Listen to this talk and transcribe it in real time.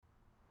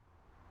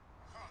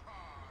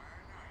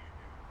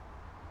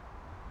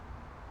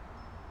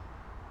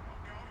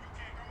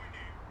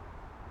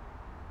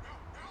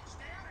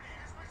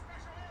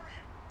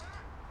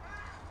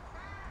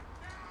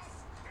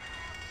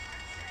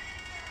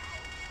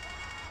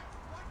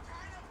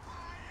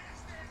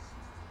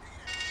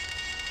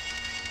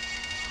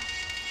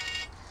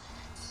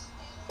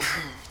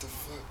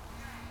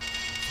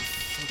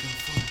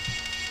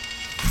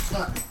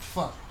Stop.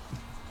 Fuck.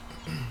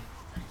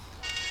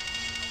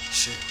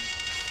 Shit.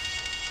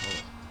 Hold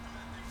on.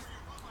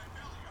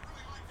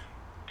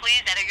 Please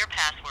enter your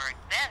password,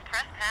 then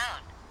press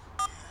pound.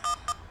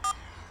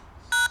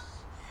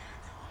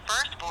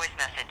 First voice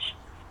message.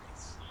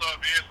 So,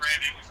 here's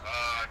Randy. Just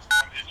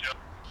wanted to hit you.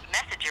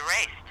 Message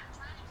erased.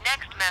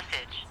 Next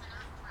message.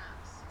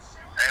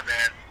 Hey,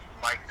 man.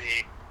 Mike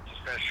B.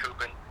 Just finished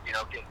hooping,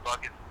 getting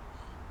buckets.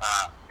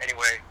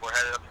 Anyway, we're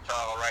headed up to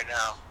Tahoe right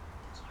now.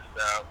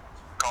 Just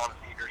calling to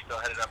see if you're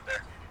still headed up there.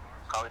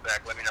 Call me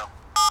back. Let me know.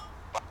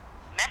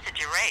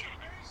 Message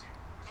erased.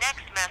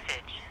 Next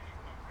message.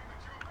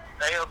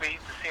 Hey, LB,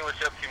 just seeing what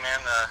you're up to, man.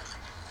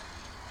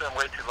 It's been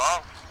way too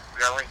long.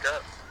 We gotta link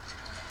up.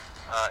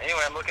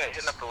 Anyway, I'm looking at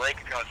hitting up the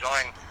lake if you want to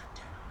join.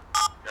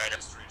 Right.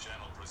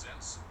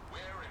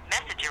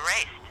 Message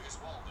erased.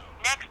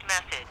 Next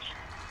message.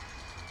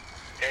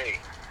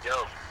 Hey,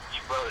 yo,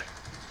 you brother.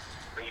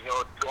 But you know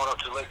what's going up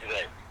to the lake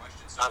today?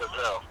 Not as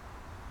well.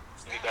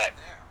 Be back.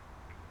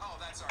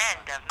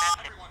 End of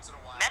message.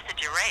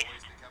 Message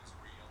erased.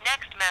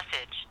 Next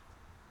message.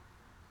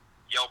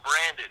 Yo,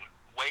 Brandon,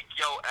 wake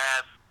yo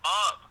ass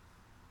up.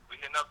 We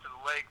hitting up to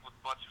the lake with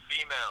a bunch of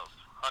females.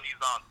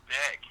 Honey's on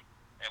deck.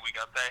 And we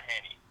got that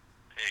Henny.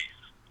 Peace.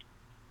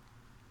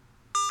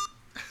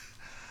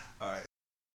 All right.